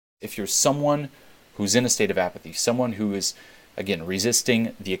If you're someone who's in a state of apathy, someone who is, again,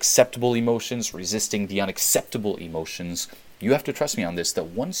 resisting the acceptable emotions, resisting the unacceptable emotions, you have to trust me on this, that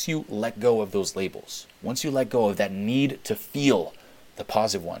once you let go of those labels, once you let go of that need to feel the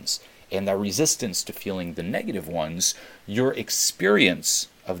positive ones and that resistance to feeling the negative ones, your experience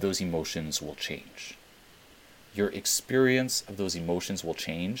of those emotions will change. Your experience of those emotions will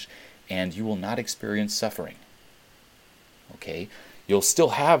change, and you will not experience suffering. Okay? You'll still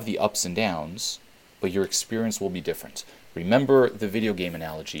have the ups and downs, but your experience will be different. Remember the video game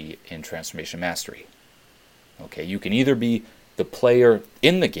analogy in Transformation Mastery. Okay, you can either be the player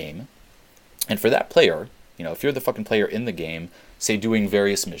in the game, and for that player, if you're the fucking player in the game, say doing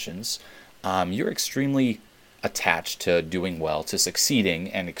various missions, you're extremely attached to doing well, to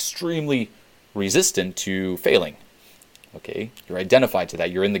succeeding, and extremely resistant to failing. Okay, you're identified to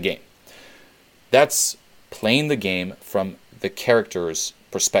that, you're in the game. That's playing the game from the character's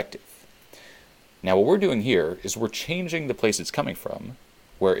perspective. Now what we're doing here is we're changing the place it's coming from,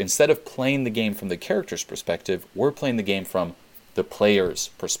 where instead of playing the game from the character's perspective, we're playing the game from the player's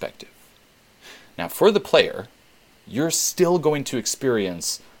perspective. Now for the player, you're still going to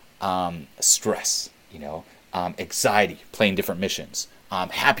experience stress, anxiety, playing different missions,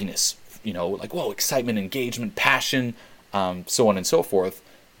 happiness, like, whoa, excitement, engagement, passion, so on and so forth,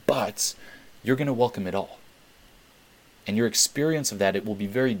 but you're going to welcome it all. And your experience of that, it will be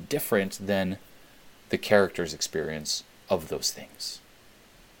very different than the character's experience of those things.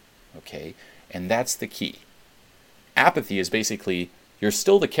 Okay? And that's the key. Apathy is basically, you're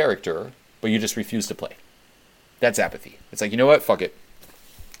still the character, but you just refuse to play. That's apathy. It's like, you know what? Fuck it.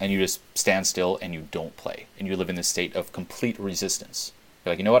 And you just stand still and you don't play. And you live in this state of complete resistance.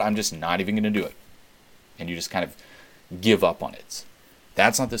 You're like, you know what? I'm just not even going to do it. And you just kind of give up on it.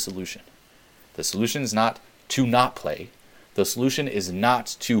 That's not the solution. The solution is not to not play. The solution is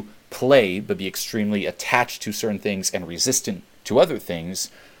not to play but be extremely attached to certain things and resistant to other things.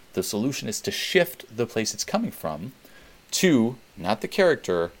 The solution is to shift the place it's coming from to not the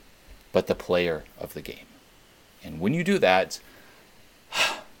character but the player of the game. And when you do that,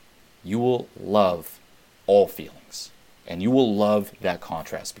 you will love all feelings. And you will love that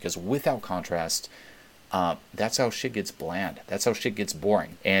contrast, because without contrast, that's how shit gets bland. That's how shit gets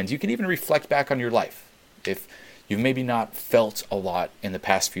boring. And you can even reflect back on your life. If you've maybe not felt a lot in the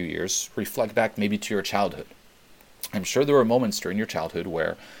past few years, reflect back maybe to your childhood. I'm sure there were moments during your childhood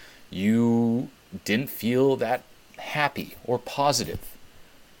where you didn't feel that happy or positive.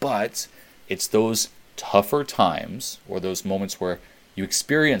 But it's those tougher times, or those moments where you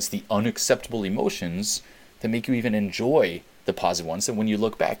experience the unacceptable emotions, that make you even enjoy the positive ones. And when you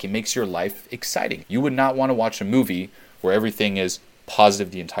look back, it makes your life exciting. You would not want to watch a movie where everything is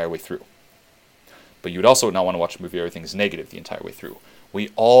positive the entire way through. But you would also not want to watch a movie where everything is negative the entire way through.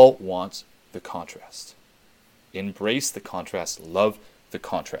 We all want the contrast. Embrace the contrast, love the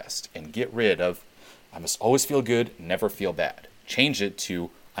contrast, and get rid of, I must always feel good, never feel bad. Change it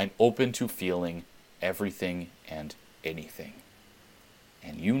to, I'm open to feeling everything and anything.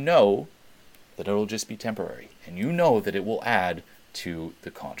 And you know that it'll just be temporary. And you know that it will add to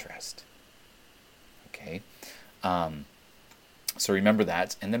the contrast. Okay? So remember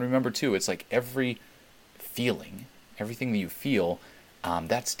that. And then remember too, it's like every feeling, everything that you feel,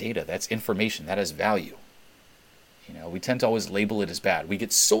 that's data, that's information, that has value. We tend to always label it as bad. We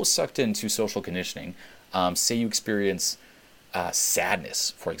get so sucked into social conditioning. Say you experience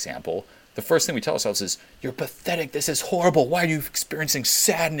sadness, for example. The first thing we tell ourselves is, you're pathetic, this is horrible, why are you experiencing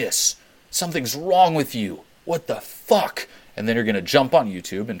sadness? Something's wrong with you. What the fuck? And then you're going to jump on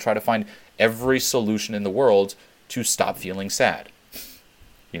YouTube and try to find every solution in the world to stop feeling sad.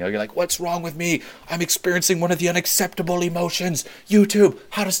 You're like, what's wrong with me? I'm experiencing one of the unacceptable emotions. YouTube,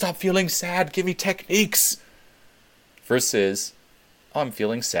 how to stop feeling sad. Give me techniques. Versus, I'm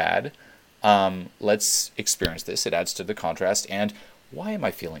feeling sad. Let's experience this. It adds to the contrast. And why am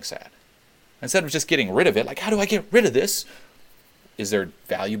I feeling sad? Instead of just getting rid of it, like, how do I get rid of this? Is there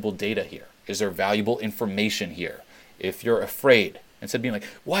valuable data here? Is there valuable information here? If you're afraid, instead of being like,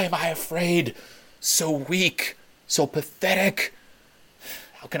 why am I afraid? So weak, so pathetic.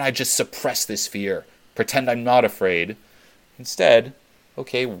 How can I just suppress this fear? Pretend I'm not afraid. Instead,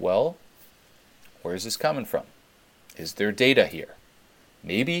 okay, well, where's this coming from? Is there data here?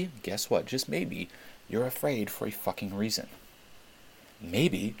 Maybe, guess what, just maybe, you're afraid for a fucking reason.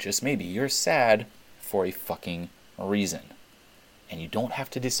 Maybe, just maybe, you're sad for a fucking reason. And you don't have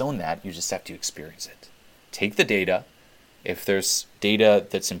to disown that, you just have to experience it. Take the data. If there's data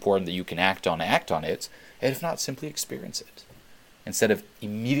that's important that you can act on it. And if not, simply experience it. instead of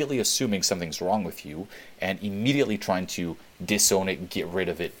immediately assuming something's wrong with you and immediately trying to disown it, get rid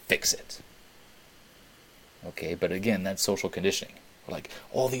of it, fix it. Okay, but again, that's social conditioning. We're like,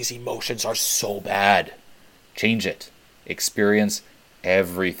 all these emotions are so bad. Change it. Experience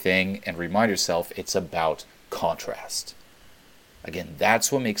everything and remind yourself it's about contrast. Again,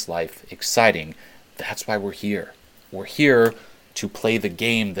 that's what makes life exciting. That's why we're here. We're here to play the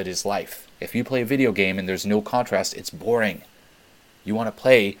game that is life. If you play a video game and there's no contrast, it's boring. You want to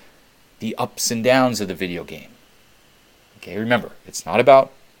play the ups and downs of the video game. Okay, remember, it's not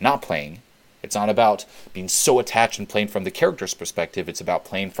about not playing. It's not about being so attached and playing from the character's perspective. It's about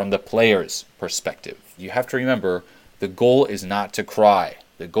playing from the player's perspective. You have to remember, the goal is not to cry.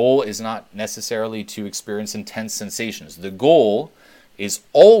 The goal is not necessarily to experience intense sensations. The goal is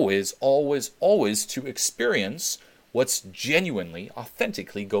always, always, always to experience what's genuinely,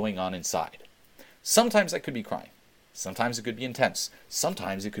 authentically going on inside. Sometimes that could be crying. Sometimes it could be intense.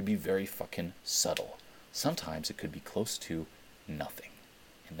 Sometimes it could be very fucking subtle. Sometimes it could be close to nothing.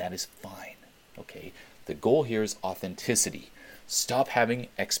 And that is fine. Okay? The goal here is authenticity. Stop having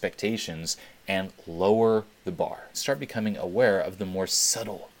expectations and lower the bar. Start becoming aware of the more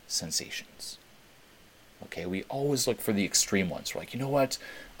subtle sensations. Okay, we always look for the extreme ones. We're like, you know what?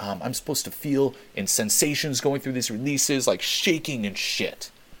 I'm supposed to feel in sensations going through these releases, like shaking and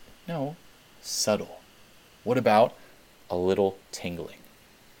shit. No, subtle. What about a little tingling?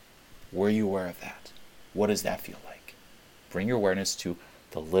 Were you aware of that? What does that feel like? Bring your awareness to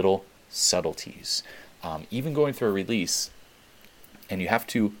the little subtleties. Even going through a release, and you have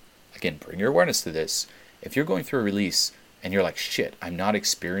to, again, bring your awareness to this. If you're going through a release and you're like, shit, I'm not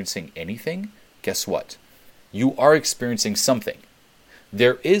experiencing anything, guess what? You are experiencing something.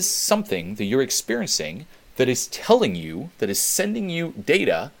 There is something that you're experiencing that is telling you, that is sending you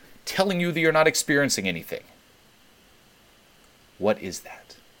data, telling you that you're not experiencing anything. What is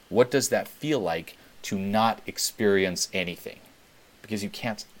that? What does that feel like to not experience anything? Because you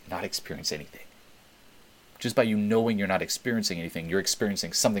can't not experience anything. Just by you knowing you're not experiencing anything, you're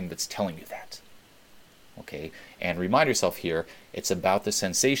experiencing something that's telling you that. Okay? And remind yourself here, it's about the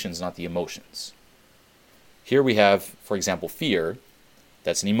sensations, not the emotions. Here we have, for example, fear.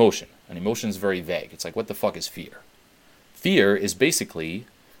 That's an emotion. An emotion is very vague. It's like, what the fuck is fear? Fear is basically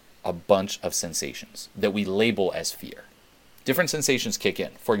a bunch of sensations that we label as fear. Different sensations kick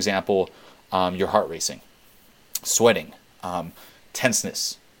in. For example, your heart racing, sweating,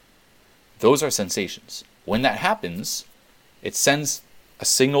 tenseness. Those are sensations. When that happens, it sends a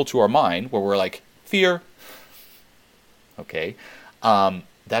signal to our mind where we're like, fear. Okay?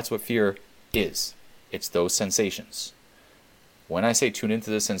 That's what fear is. It's those sensations. When I say tune into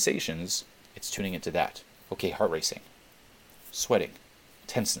the sensations, it's tuning into that. Okay, heart racing, sweating,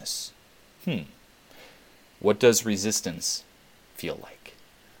 tenseness. What does resistance feel like?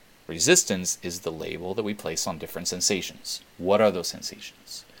 Resistance is the label that we place on different sensations. What are those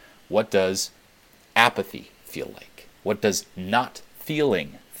sensations? What does apathy feel like? What does not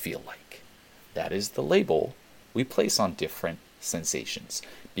feeling feel like? That is the label we place on different sensations.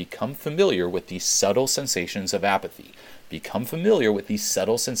 Become familiar with these subtle sensations of apathy. Become familiar with these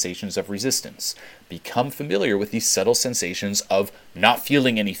subtle sensations of resistance. Become familiar with these subtle sensations of not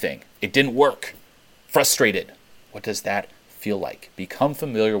feeling anything. It didn't work. Frustrated. What does that feel like? Become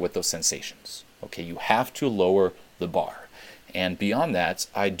familiar with those sensations. Okay, you have to lower the bar. And beyond that,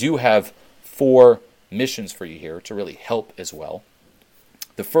 I do have 4 missions for you here to really help as well.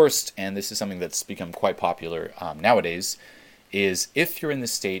 The first, and this is something that's become quite popular nowadays, is if you're in the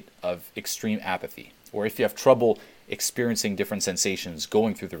state of extreme apathy, or if you have trouble experiencing different sensations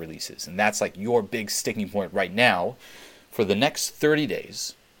going through the releases, and that's like your big sticking point right now, for the next 30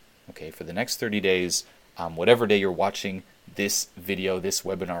 days, whatever day you're watching this video, this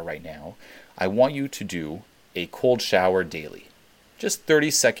webinar right now, I want you to do a cold shower daily. Just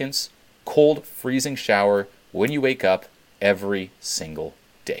 30 seconds, cold, freezing shower when you wake up every single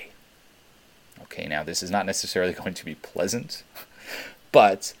day. Okay, now this is not necessarily going to be pleasant,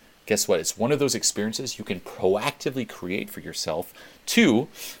 but guess what? It's one of those experiences you can proactively create for yourself to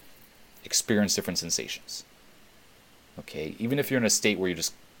experience different sensations. Okay, even if you're in a state where you're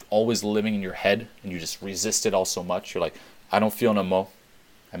just always living in your head and you just resist it all so much, you're like, I don't feel no more.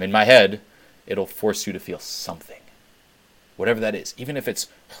 I'm in my head. It'll force you to feel something. Whatever that is, even if it's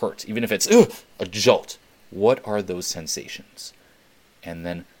hurt, even if it's a jolt, what are those sensations? And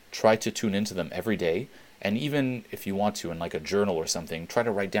then try to tune into them every day. And even if you want to, in like a journal or something, try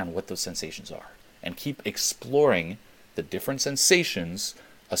to write down what those sensations are. And keep exploring the different sensations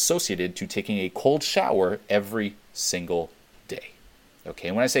associated to taking a cold shower every single day. Okay,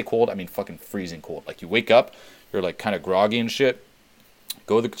 and when I say cold, I mean fucking freezing cold. Like you wake up, you're like kind of groggy and shit.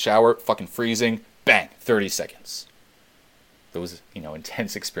 Go to the shower, fucking freezing, bang, 30 seconds. Those,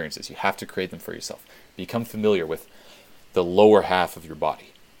 intense experiences, you have to create them for yourself. Become familiar with the lower half of your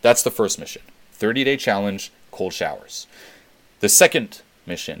body. That's the first mission. 30-day challenge, cold showers. The second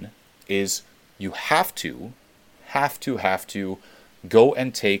mission is you have to go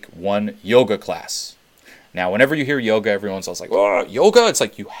and take one yoga class. Now, whenever you hear yoga, everyone's always like, oh, yoga? It's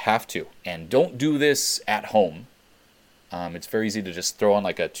like you have to. And don't do this at home. It's very easy to just throw on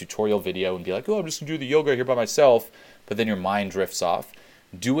like a tutorial video and be like, oh, I'm just going to do the yoga here by myself. But then your mind drifts off.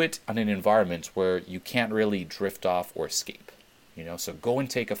 Do it in an environment where you can't really drift off or escape. So go and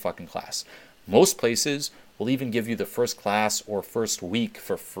take a fucking class. Most places will even give you the first class or first week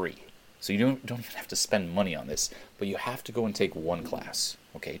for free. So you don't even have to spend money on this, but you have to go and take one class.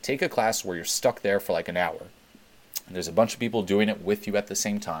 Okay, take a class where you're stuck there for like an hour. And there's a bunch of people doing it with you at the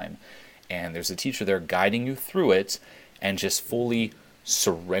same time. And there's a teacher there guiding you through it, and just fully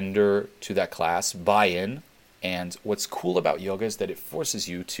surrender to that class, buy in. And what's cool about yoga is that it forces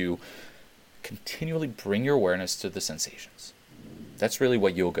you to continually bring your awareness to the sensations. That's really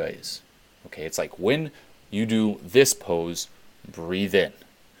what yoga is. Okay, it's like when you do this pose, breathe in,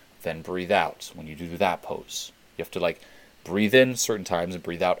 then breathe out when you do that pose. You have to like breathe in certain times and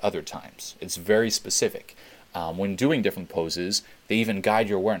breathe out other times. It's very specific. When doing different poses, they even guide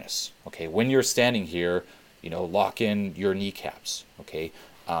your awareness. Okay, when you're standing here, lock in your kneecaps. Okay,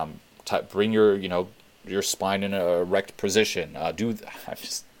 bring your spine in a erect position.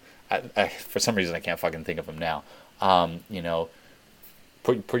 For some reason I can't fucking think of them now.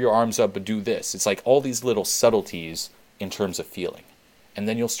 Put your arms up, but do this. It's like all these little subtleties in terms of feeling. And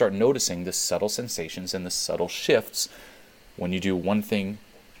then you'll start noticing the subtle sensations and the subtle shifts when you do one thing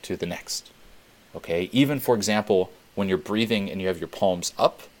to the next. Okay? Even, for example, when you're breathing and you have your palms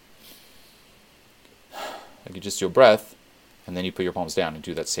up, like you just do a breath, and then you put your palms down and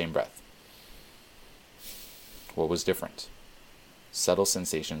do that same breath. What was different? Subtle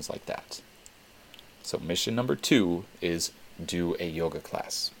sensations like that. So mission number 2 is do a yoga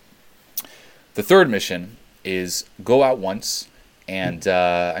class. The third mission is go out once, and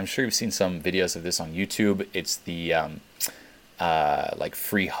I'm sure you've seen some videos of this on YouTube. It's the like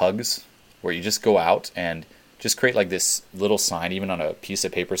free hugs, where you just go out and just create like this little sign, even on a piece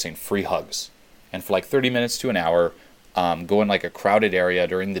of paper, saying free hugs. And for like 30 minutes to an hour, go in like a crowded area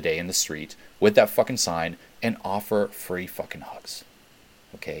during the day in the street with that fucking sign and offer free fucking hugs.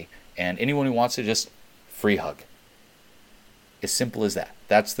 Okay? And anyone who wants it, just free hug. As simple as that.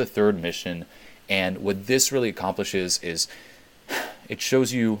 That's the third mission. And what this really accomplishes is it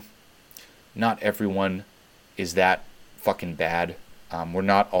shows you not everyone is that fucking bad. We're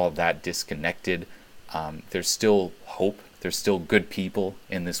not all that disconnected. There's still hope. There's still good people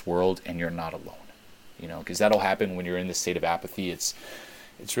in this world, and you're not alone. Because that'll happen when you're in this state of apathy. It's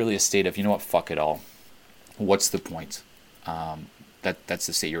really a state of, what, fuck it all. What's the point? That's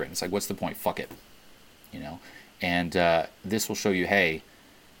the state you're in. It's like, what's the point? Fuck it. And this will show you, hey,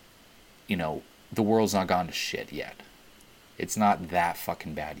 the world's not gone to shit yet. It's not that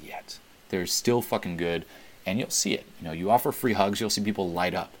fucking bad yet. There's still fucking good, and you'll see it. You offer free hugs, you'll see people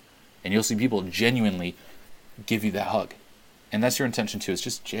light up, and you'll see people genuinely give you that hug. And that's your intention too, is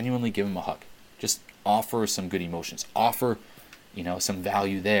just genuinely give them a hug. Just offer some good emotions. Offer, some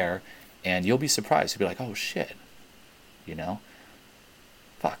value there, and you'll be surprised. You'll be like, oh shit,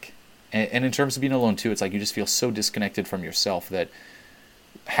 fuck. And in terms of being alone too, it's like you just feel so disconnected from yourself that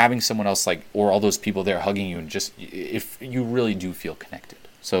having someone else or all those people there hugging you, and just, if you really do feel connected.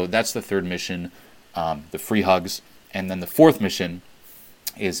 So that's the third mission, the free hugs. And then the fourth mission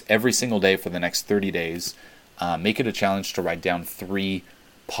is every single day for the next 30 days, make it a challenge to write down 3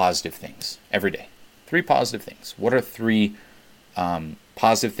 positive things every day. 3 positive things. What are 3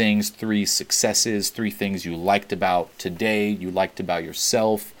 positive things, 3 successes, 3 things you liked about today, you liked about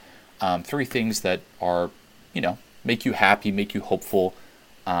yourself, 3 things that are, make you happy, make you hopeful,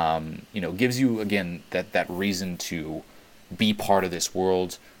 gives you, again, that reason to be part of this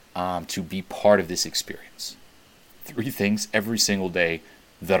world, to be part of this experience. 3 things every single day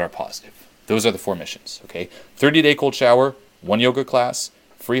that are positive. Those are the 4 missions, okay? 30-day cold shower, 1 yoga class,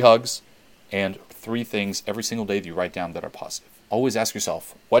 free hugs, and 3 things every single day that you write down that are positive. Always ask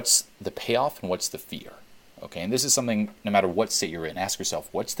yourself, what's the payoff and what's the fear? Okay, and this is something, no matter what state you're in, ask yourself,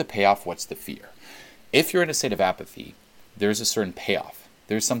 what's the payoff, what's the fear? If you're in a state of apathy, there's a certain payoff.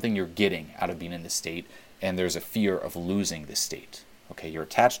 There's something you're getting out of being in this state, and there's a fear of losing this state. Okay, you're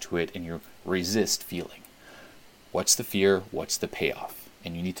attached to it, and you resist feeling. What's the fear? What's the payoff?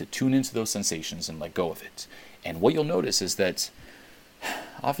 And you need to tune into those sensations and let go of it. And what you'll notice is that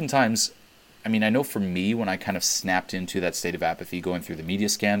oftentimes I mean, I know for me, when I kind of snapped into that state of apathy going through the media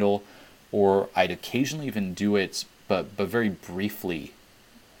scandal, or I'd occasionally even do it, but very briefly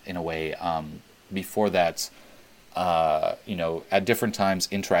in a way, before that, at different times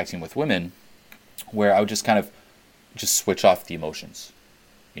interacting with women, where I would just kind of just switch off the emotions,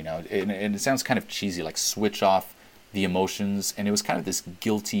 and it sounds kind of cheesy, like switch off the emotions, and it was kind of this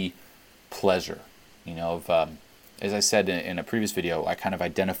guilty pleasure, as I said in a previous video, I kind of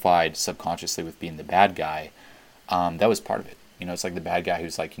identified subconsciously with being the bad guy. That was part of it. It's like the bad guy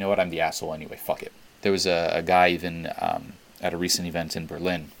who's like, you know what, I'm the asshole anyway, fuck it. There was a guy even at a recent event in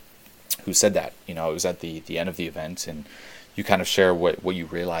Berlin who said that. It was at the end of the event, and you kind of share what you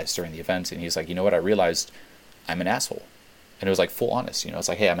realized during the event, and he's like, you know what, I realized I'm an asshole. And it was like full honest. It's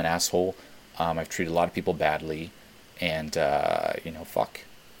like, hey, I'm an asshole. I've treated a lot of people badly, and fuck.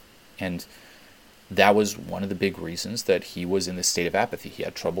 And that was one of the big reasons that he was in this state of apathy. He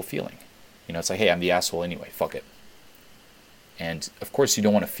had trouble feeling. It's like, hey, I'm the asshole anyway, fuck it. And of course you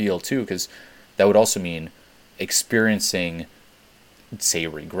don't want to feel too, because that would also mean experiencing, say,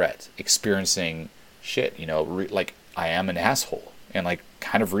 regret, experiencing shit, like I am an asshole, and like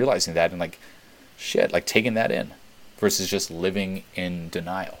kind of realizing that, and like shit, like taking that in, versus just living in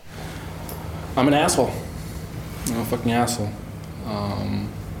denial. I'm an asshole. I'm a fucking asshole.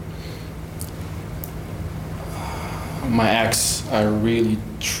 My ex, I really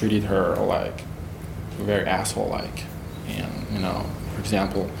treated her like very asshole-like. And, for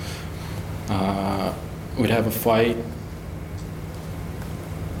example, we'd have a fight,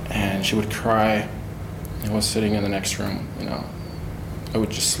 and she would cry. I was sitting in the next room, I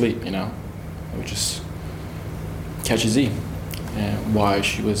would just sleep, I would just catch a Z. And why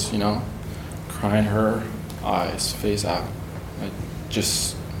she was, crying her eyes, face out. I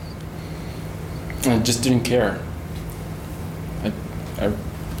just didn't care.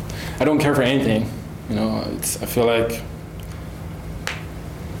 I don't care for anything, I feel like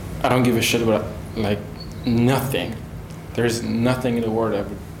I don't give a shit about, like, nothing. There's nothing in the world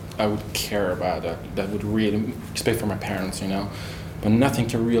I would care about that would really, expect from my parents, but nothing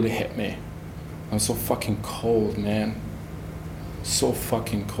can really hit me. I'm so fucking cold, man. So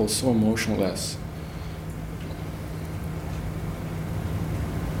fucking cold, so emotionless.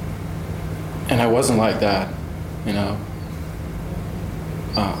 And I wasn't like that,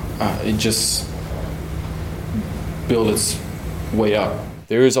 it just built its way up.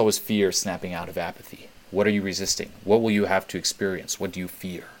 There is always fear snapping out of apathy. What are you resisting? What will you have to experience? What do you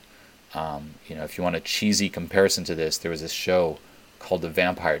fear? If you want a cheesy comparison to this, there was this show called The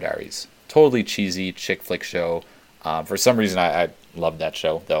Vampire Diaries. Totally cheesy chick flick show. For some reason, I loved that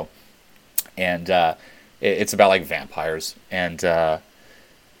show, though. And it's about, like, vampires. And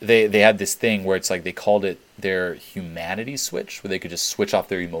they had this thing where it's like they called it their humanity switch, where they could just switch off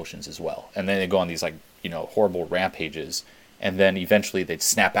their emotions as well. And then they go on these, like, horrible rampages. And then eventually they'd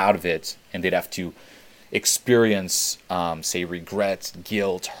snap out of it, and they'd have to experience, say, regret,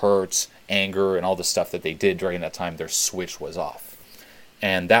 guilt, hurt, anger, and all the stuff that they did during that time. Their switch was off.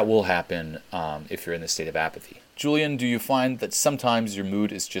 And that will happen if you're in this state of apathy. Julian, do you find that sometimes your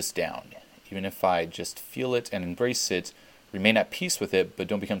mood is just down? Even if I just feel it and embrace it, remain at peace with it, but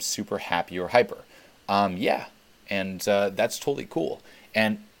don't become super happy or hyper. Yeah, and that's totally cool.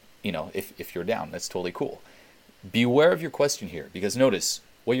 And, if you're down, that's totally cool. Beware of your question here, because notice,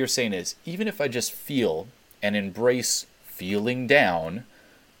 what you're saying is, even if I just feel and embrace feeling down,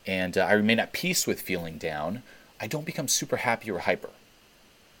 and I remain at peace with feeling down, I don't become super happy or hyper.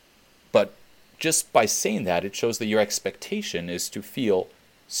 But just by saying that, it shows that your expectation is to feel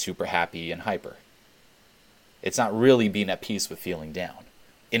super happy and hyper. It's not really being at peace with feeling down.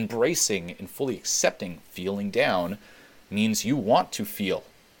 Embracing and fully accepting feeling down means you want to feel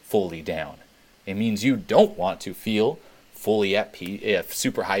fully down. It means you don't want to feel fully at peace,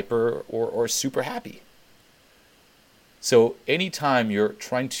 super hyper or super happy. So anytime you're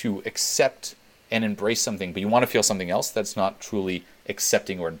trying to accept and embrace something, but you want to feel something else, that's not truly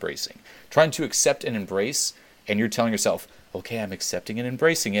accepting or embracing. Trying to accept and embrace, and you're telling yourself, okay, I'm accepting and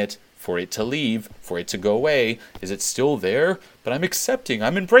embracing it, for it to leave, for it to go away. Is it still there? But I'm accepting,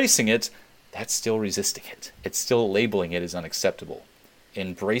 I'm embracing it. That's still resisting it. It's still labeling it as unacceptable.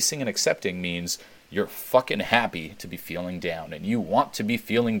 Embracing and accepting means you're fucking happy to be feeling down, and you want to be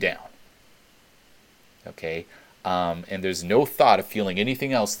feeling down. Okay? And there's no thought of feeling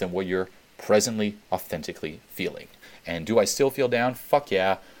anything else than what you're presently, authentically feeling. And do I still feel down? Fuck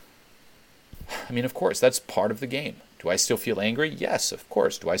yeah. I mean, of course, that's part of the game. Do I still feel angry? Yes, of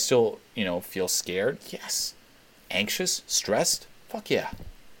course. Do I still, feel scared? Yes. Anxious? Stressed? Fuck yeah.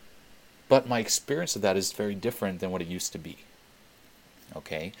 But my experience of that is very different than what it used to be.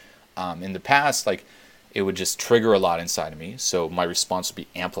 Okay? In the past, like, it would just trigger a lot inside of me, so my response would be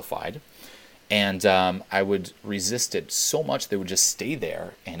amplified. And I would resist it so much that it would just stay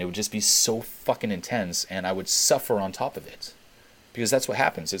there, and it would just be so fucking intense, and I would suffer on top of it. Because that's what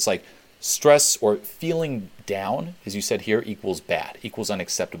happens. It's like stress or feeling down, as you said here, equals bad, equals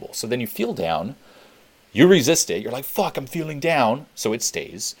unacceptable. So then you feel down, you resist it, you're like, fuck, I'm feeling down, so it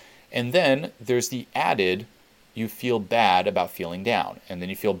stays. And then there's the added, you feel bad about feeling down. And then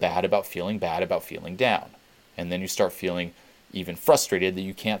you feel bad about feeling down. And then you start feeling even frustrated that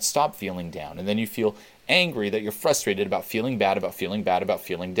you can't stop feeling down. And then you feel angry that you're frustrated about feeling bad about feeling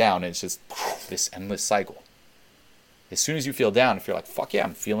down. And it's just this endless cycle. As soon as you feel down, if you're like, fuck yeah,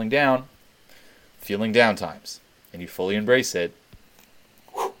 I'm feeling down times, and you fully embrace it,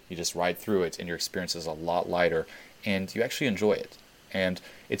 you just ride through it, and your experience is a lot lighter, and you actually enjoy it. And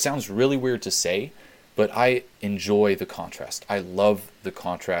it sounds really weird to say, but I enjoy the contrast. I love the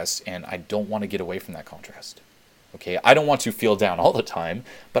contrast, and I don't want to get away from that contrast. Okay, I don't want to feel down all the time,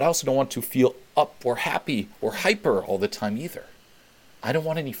 but I also don't want to feel up or happy or hyper all the time either. I don't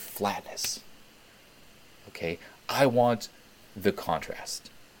want any flatness. Okay, I want the contrast,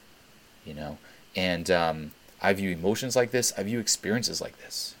 and I view emotions like this. I view experiences like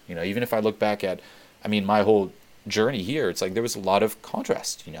this. Even if I look back at, my whole journey here, it's like there was a lot of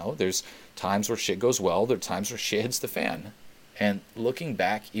contrast. There's times where shit goes well. There are times where shit hits the fan. And looking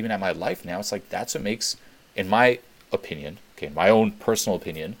back, even at my life now, it's like that's what makes, in my opinion, in my own personal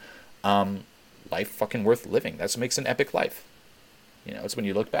opinion, life fucking worth living. That's what makes an epic life. It's when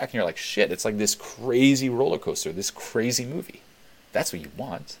you look back and you're like, shit, it's like this crazy roller coaster, this crazy movie. That's what you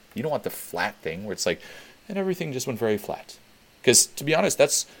want. You don't want the flat thing where it's like, and everything just went very flat. Because to be honest,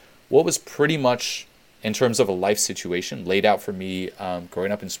 that's what was pretty much, in terms of a life situation, laid out for me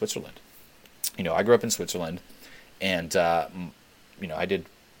growing up in Switzerland. I grew up in Switzerland, and, I did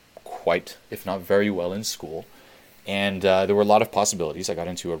quite, if not very well in school. And there were a lot of possibilities. I got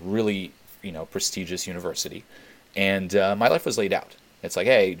into a really, prestigious university. And my life was laid out. It's like,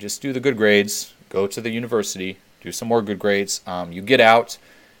 hey, just do the good grades, go to the university, do some more good grades. You get out,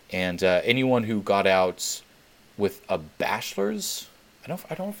 and anyone who got out with a bachelor's, I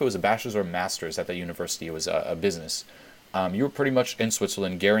don't know if it was a bachelor's or a master's at the university, it was a business. You were pretty much in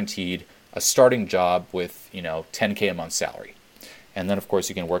Switzerland guaranteed a starting job with, $10K a month salary. And then, of course,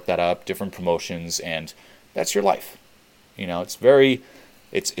 you can work that up, different promotions, and that's your life.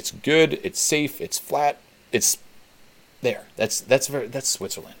 It's it's good, it's safe, it's flat, it's there. That's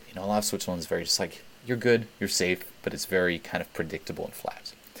Switzerland. A lot of Switzerland is very just like, you're good, you're safe, but it's very kind of predictable and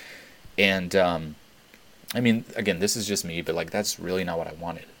flat. And again, this is just me, but like that's really not what I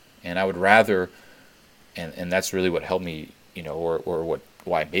wanted. And I would rather, and that's really what helped me, or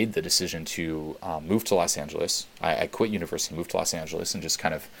why I made the decision to move to Los Angeles. I quit university, moved to Los Angeles, and just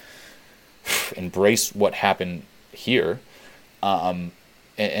kind of embrace what happened here.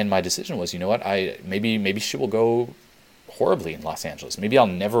 And my decision was, what, maybe shit will go horribly in Los Angeles. Maybe I'll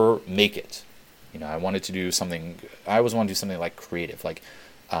never make it. I wanted to do something. I always wanted to do something like creative. Like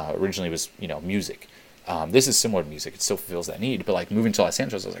originally it was, music. This is similar to music. It still fulfills that need. But like moving to Los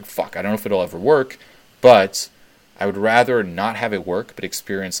Angeles, I was like, fuck, I don't know if it'll ever work. But I would rather not have it work, but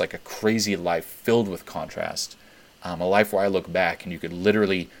experience like a crazy life filled with contrast. A life where I look back and you could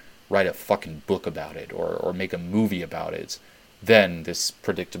literally write a fucking book about it or make a movie about it than this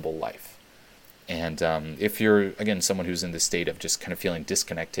predictable life. And if you're, again, someone who's in this state of just kind of feeling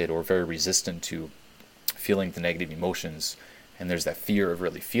disconnected or very resistant to feeling the negative emotions, and there's that fear of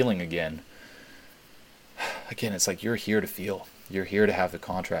really feeling again, it's like you're here to feel. You're here to have the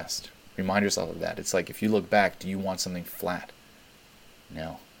contrast. Remind yourself of that. It's like if you look back, do you want something flat?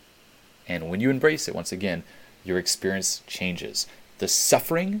 No. And when you embrace it, once again, your experience changes. The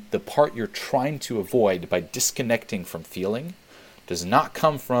suffering, the part you're trying to avoid by disconnecting from feeling, does not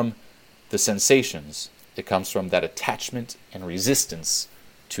come from the sensations. It comes from that attachment and resistance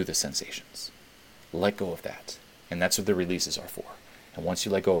to the sensations. Let go of that. And that's what the releases are for. And once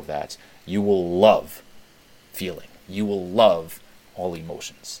you let go of that, you will love feeling. You will love all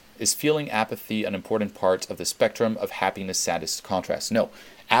emotions. Is feeling apathy an important part of the spectrum of happiness, sadness, contrast? No.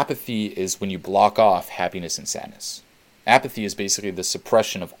 Apathy is when you block off happiness and sadness. Apathy is basically the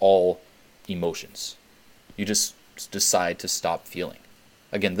suppression of all emotions. You just decide to stop feeling.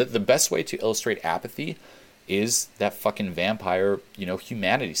 Again, the best way to illustrate apathy is that fucking vampire,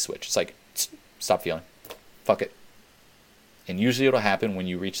 humanity switch. It's like, stop feeling. Fuck it. And usually it'll happen when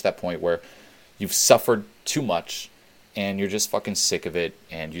you reach that point where you've suffered too much and you're just fucking sick of it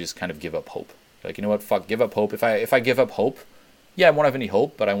and you just kind of give up hope. You're like, you know what, fuck, give up hope. If I give up hope, yeah, I won't have any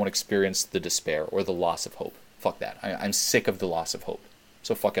hope, but I won't experience the despair or the loss of hope. Fuck that. I'm sick of the loss of hope.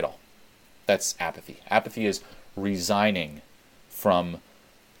 So fuck it all. That's apathy. Apathy is resigning from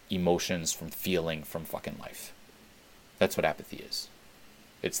emotions, from feeling, from fucking life. That's what apathy is.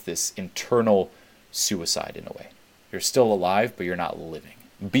 It's this internal suicide in a way. You're still alive, but you're not living.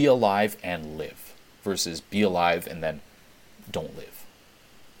 Be alive and live versus be alive and then don't live.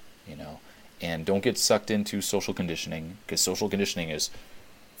 You know? And don't get sucked into social conditioning, because social conditioning is,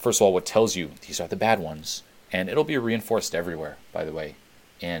 first of all, what tells you these are the bad ones. And it'll be reinforced everywhere, by the way.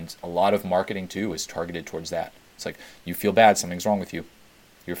 And a lot of marketing, too, is targeted towards that. It's like, you feel bad, something's wrong with you.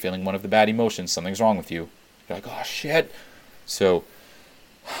 You're feeling one of the bad emotions, something's wrong with you. You're like, oh, shit. So,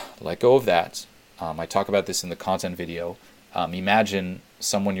 let go of that. I talk about this in the content video. Imagine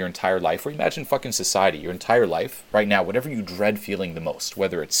someone your entire life, or imagine fucking society, your entire life, right now, whatever you dread feeling the most,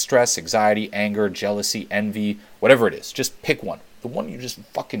 whether it's stress, anxiety, anger, jealousy, envy, whatever it is, just pick one. The one you just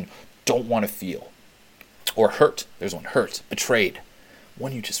fucking don't want to feel. Or hurt. There's one, hurt, betrayed.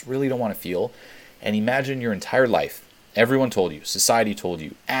 One you just really don't want to feel. And imagine your entire life. Everyone told you, society told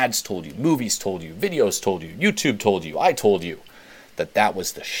you, ads told you, movies told you, videos told you, YouTube told you, I told you that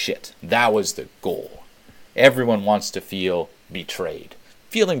was the shit. That was the goal. Everyone wants to feel betrayed.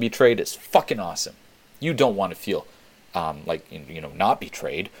 Feeling betrayed is fucking awesome. You don't want to feel not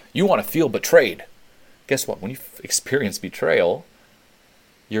betrayed. You want to feel betrayed. Guess what? When you experience betrayal,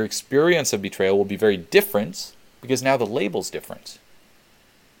 your experience of betrayal will be very different because now the label's different.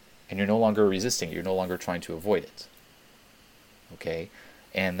 And you're no longer resisting. You're no longer trying to avoid it. Okay?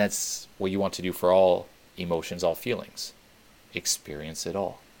 And that's what you want to do for all emotions, all feelings. Experience it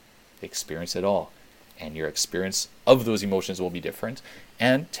all. Experience it all. And your experience of those emotions will be different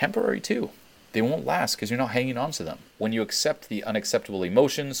and temporary too. They won't last because you're not hanging on to them. When you accept the unacceptable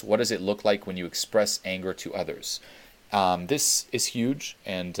emotions, what does it look like when you express anger to others? This is huge,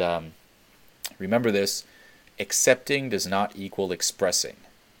 and remember this, accepting does not equal expressing.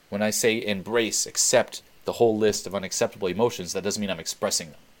 When I say embrace, accept the whole list of unacceptable emotions, that doesn't mean I'm expressing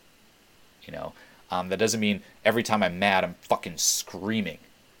them. You know, that doesn't mean every time I'm mad, I'm fucking screaming.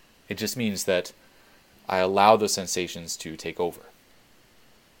 It just means that I allow those sensations to take over.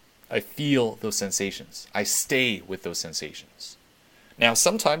 I feel those sensations. I stay with those sensations. Now,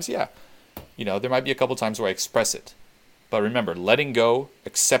 sometimes, there might be a couple times where I express it. But remember, letting go,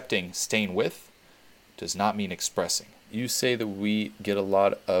 accepting, staying with, does not mean expressing. You say that we get a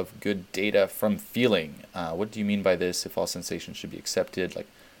lot of good data from feeling. What do you mean by this? If all sensations should be accepted?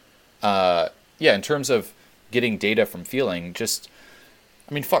 In terms of getting data from feeling,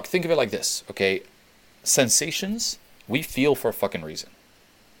 think of it like this, okay? Sensations, we feel for a fucking reason.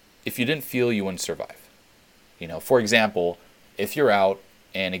 If you didn't feel, you wouldn't survive. For example, if you're out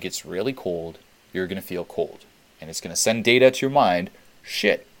and it gets really cold, you're going to feel cold. And it's going to send data to your mind,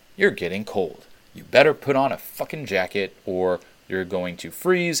 shit, you're getting cold. You better put on a fucking jacket or you're going to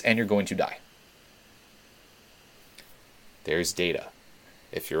freeze and you're going to die. There's data.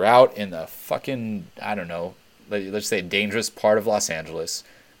 If you're out in the fucking, let's say dangerous part of Los Angeles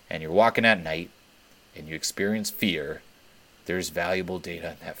and you're walking at night and you experience fear, there's valuable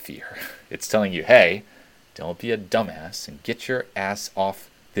data in that fear. It's telling you, hey, don't be a dumbass and get your ass off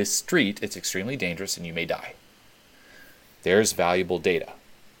this street. It's extremely dangerous and you may die. There's valuable data.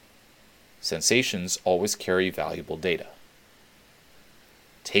 Sensations always carry valuable data.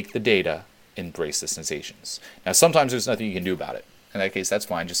 Take the data, embrace the sensations. Now, sometimes there's nothing you can do about it. In that case, that's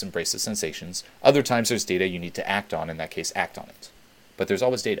fine. Just embrace the sensations. Other times there's data you need to act on. In that case, act on it. But there's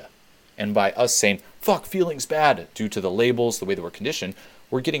always data. And by us saying, fuck, feeling's bad, due to the labels, the way that we're conditioned,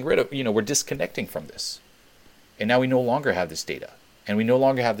 we're getting rid of, we're disconnecting from this. And now we no longer have this data. And we no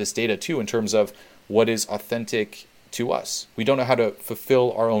longer have this data, too, in terms of what is authentic to us. We don't know how to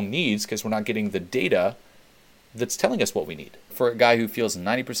fulfill our own needs because we're not getting the data that's telling us what we need. For a guy who feels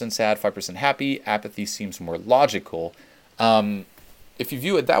 90% sad, 5% happy, apathy seems more logical. If you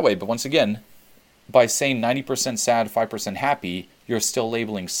view it that way, but once again, by saying 90% sad, 5% happy, you're still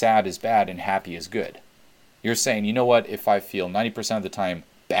labeling sad as bad and happy as good. You're saying, you know what, if I feel 90% of the time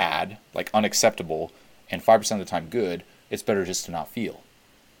bad, like unacceptable, and 5% of the time good, it's better just to not feel.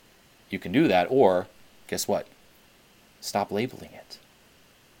 You can do that, or, guess what? Stop labeling it.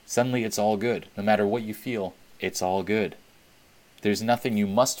 Suddenly it's all good. No matter what you feel, it's all good. There's nothing you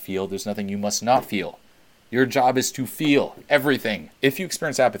must feel, there's nothing you must not feel. Your job is to feel everything. If you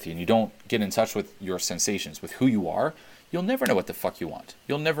experience apathy and you don't get in touch with your sensations, with who you are, you'll never know what the fuck you want.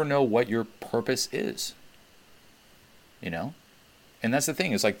 You'll never know what your purpose is. And that's the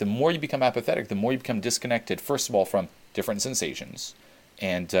thing, is like the more you become apathetic, the more you become disconnected, first of all, from different sensations.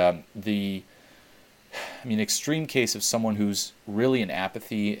 And extreme case of someone who's really in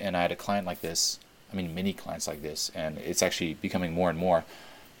apathy, and I had a client like this, many clients like this, and it's actually becoming more and more,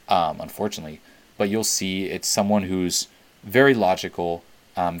 unfortunately. But you'll see it's someone who's very logical,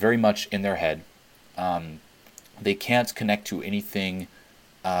 very much in their head. They can't connect to anything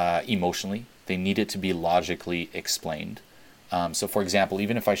emotionally. They need it to be logically explained. So, for example,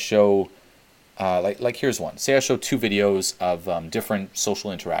 even if I show, like here's one. Say I show 2 videos of different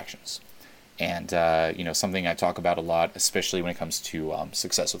social interactions. And, something I talk about a lot, especially when it comes to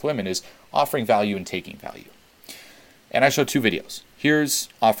success with women, is offering value and taking value. And I show 2 videos. Here's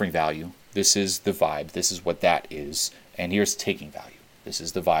offering value. This is the vibe. This is what that is. And here's taking value. This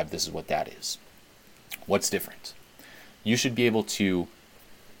is the vibe. This is what that is. What's different? You should be able to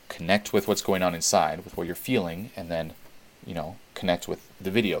connect with what's going on inside, with what you're feeling, and then, connect with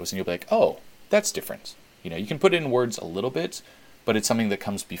the videos. And you'll be like, oh, that's different. You can put it in words a little bit, but it's something that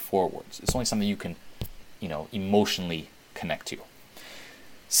comes before words. It's only something you can, emotionally connect to.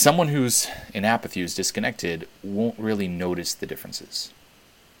 Someone who's in apathy, who's disconnected, won't really notice the differences.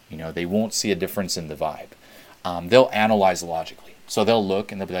 They won't see a difference in the vibe. They'll analyze logically. So they'll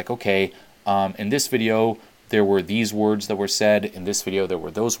look and they'll be like, okay, in this video, there were these words that were said. In this video, there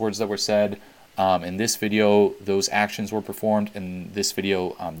were those words that were said. In this video, those actions were performed. In this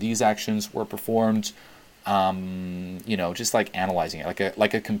video, these actions were performed. Just like analyzing it,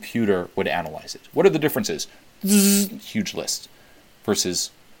 like a computer would analyze it. What are the differences? Huge list.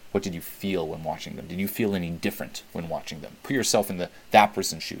 Versus, what did you feel when watching them? Did you feel any different when watching them? Put yourself in that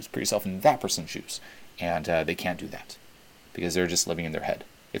person's shoes. Put yourself in that person's shoes. And they can't do that because they're just living in their head.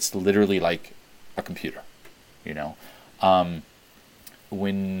 It's literally like a computer,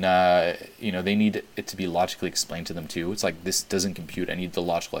 when they need it to be logically explained to them too. It's like, this doesn't compute. I need the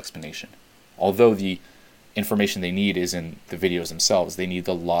logical explanation. Although the information they need is in the videos themselves, they need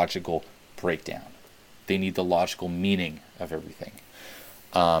the logical breakdown. They need the logical meaning of everything.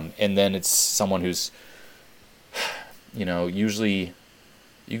 And then it's someone who's, usually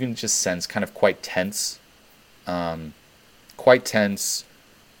you can just sense kind of quite tense.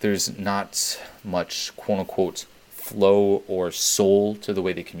 There's not much quote unquote flow or soul to the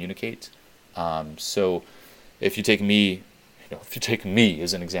way they communicate. So if you take me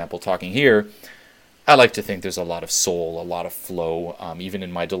as an example talking here, I like to think there's a lot of soul, a lot of flow, even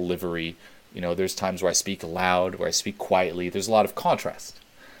in my delivery. There's times where I speak loud, where I speak quietly. There's a lot of contrast.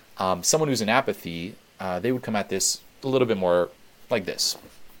 Someone who's in apathy, they would come at this a little bit more like this.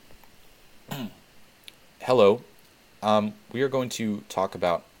 Hello. We are going to talk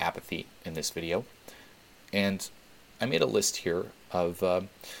about apathy in this video. And I made a list here of,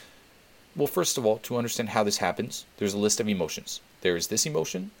 first of all, to understand how this happens, there's a list of emotions. There is this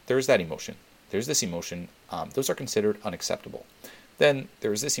emotion, there is that emotion. There's this emotion, those are considered unacceptable. Then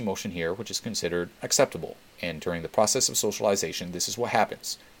there is this emotion here, which is considered acceptable. And during the process of socialization, this is what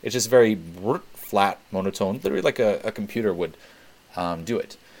happens. It's just very flat, monotone, literally like a computer would do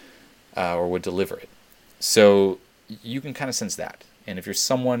it, or would deliver it. So you can kind of sense that. And if you're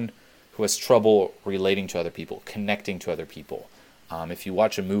someone who has trouble relating to other people, connecting to other people, if you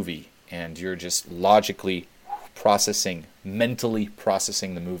watch a movie and you're just logically mentally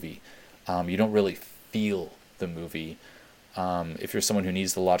processing the movie, you don't really feel the movie. If you're someone who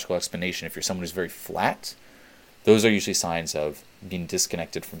needs the logical explanation, if you're someone who's very flat, those are usually signs of being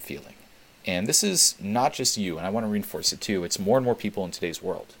disconnected from feeling. And this is not just you, and I want to reinforce it too. It's more and more people in today's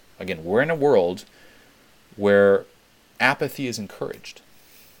world. Again, we're in a world where apathy is encouraged.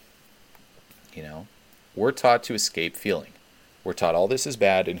 We're taught to escape feeling. We're taught all this is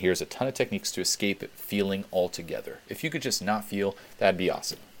bad, and here's a ton of techniques to escape feeling altogether. If you could just not feel, that'd be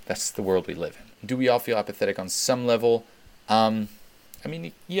awesome. That's the world we live in. Do we all feel apathetic on some level?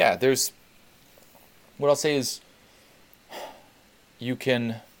 Yeah, there's... What I'll say is, you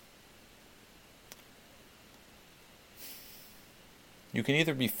can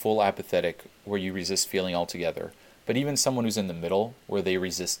either be full apathetic, where you resist feeling altogether, but even someone who's in the middle, where they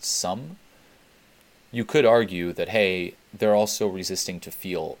resist some, you could argue that, hey, they're also resisting to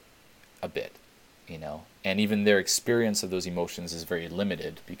feel a bit, and even their experience of those emotions is very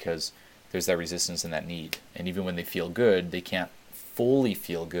limited because there's that resistance and that need. And even when they feel good, they can't fully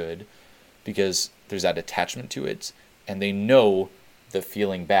feel good because there's that attachment to it, and they know the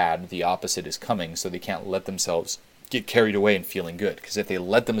feeling bad, the opposite is coming, so they can't let themselves get carried away in feeling good. Because if they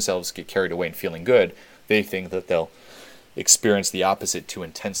let themselves get carried away in feeling good, they think that they'll experience the opposite too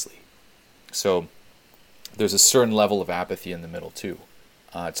intensely. So there's a certain level of apathy in the middle too.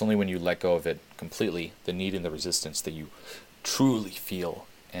 It's only when you let go of it completely, the need and the resistance, that you truly feel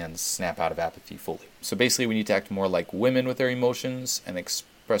and snap out of apathy fully. So basically we need to act more like women with their emotions and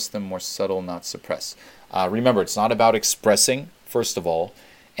express them more subtle, not suppress. Remember, it's not about expressing, first of all.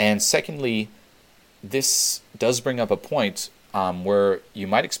 And secondly, this does bring up a point where you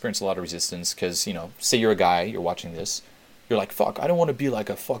might experience a lot of resistance because, say you're a guy, you're watching this, you're like, fuck, I don't want to be like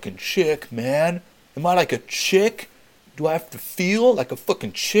a fucking chick, man. Am I like a chick? Do I have to feel like a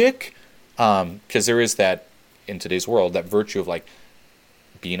fucking chick? Because there is that, in today's world, that virtue of like,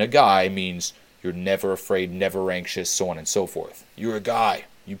 being a guy means you're never afraid, never anxious, so on and so forth. You're a guy.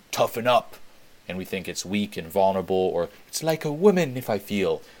 You toughen up. And we think it's weak and vulnerable, or it's like a woman if I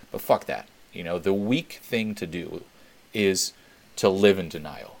feel. But fuck that. The weak thing to do is to live in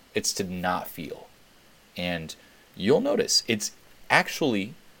denial. It's to not feel. And you'll notice it's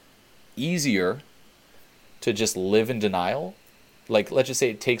actually easier to just live in denial. Like, let's just say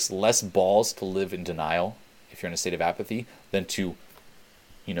it takes less balls to live in denial if you're in a state of apathy than to,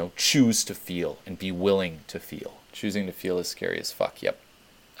 choose to feel and be willing to feel. Choosing to feel is scary as fuck. Yep.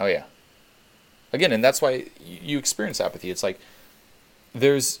 Oh, yeah. Again, and that's why you experience apathy. It's like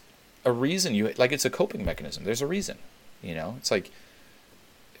there's a reason it's a coping mechanism. There's a reason, It's like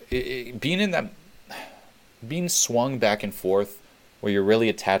being swung back and forth where you're really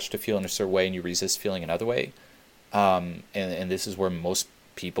attached to feeling a certain way and you resist feeling another way. And this is where most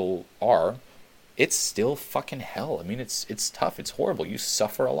people are. It's still fucking hell. I mean, it's tough. It's horrible. You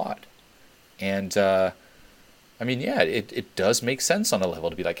suffer a lot. And, it does make sense on a level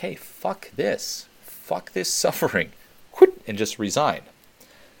to be like, hey, fuck this suffering, quit and just resign.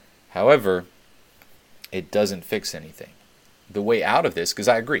 However, it doesn't fix anything. The way out of this, because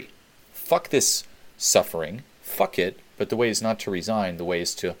I agree, fuck this suffering, fuck it, but the way is not to resign, the way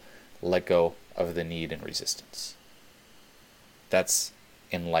is to let go of the need and resistance. That's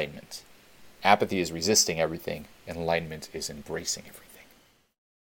enlightenment. Apathy is resisting everything, enlightenment is embracing everything.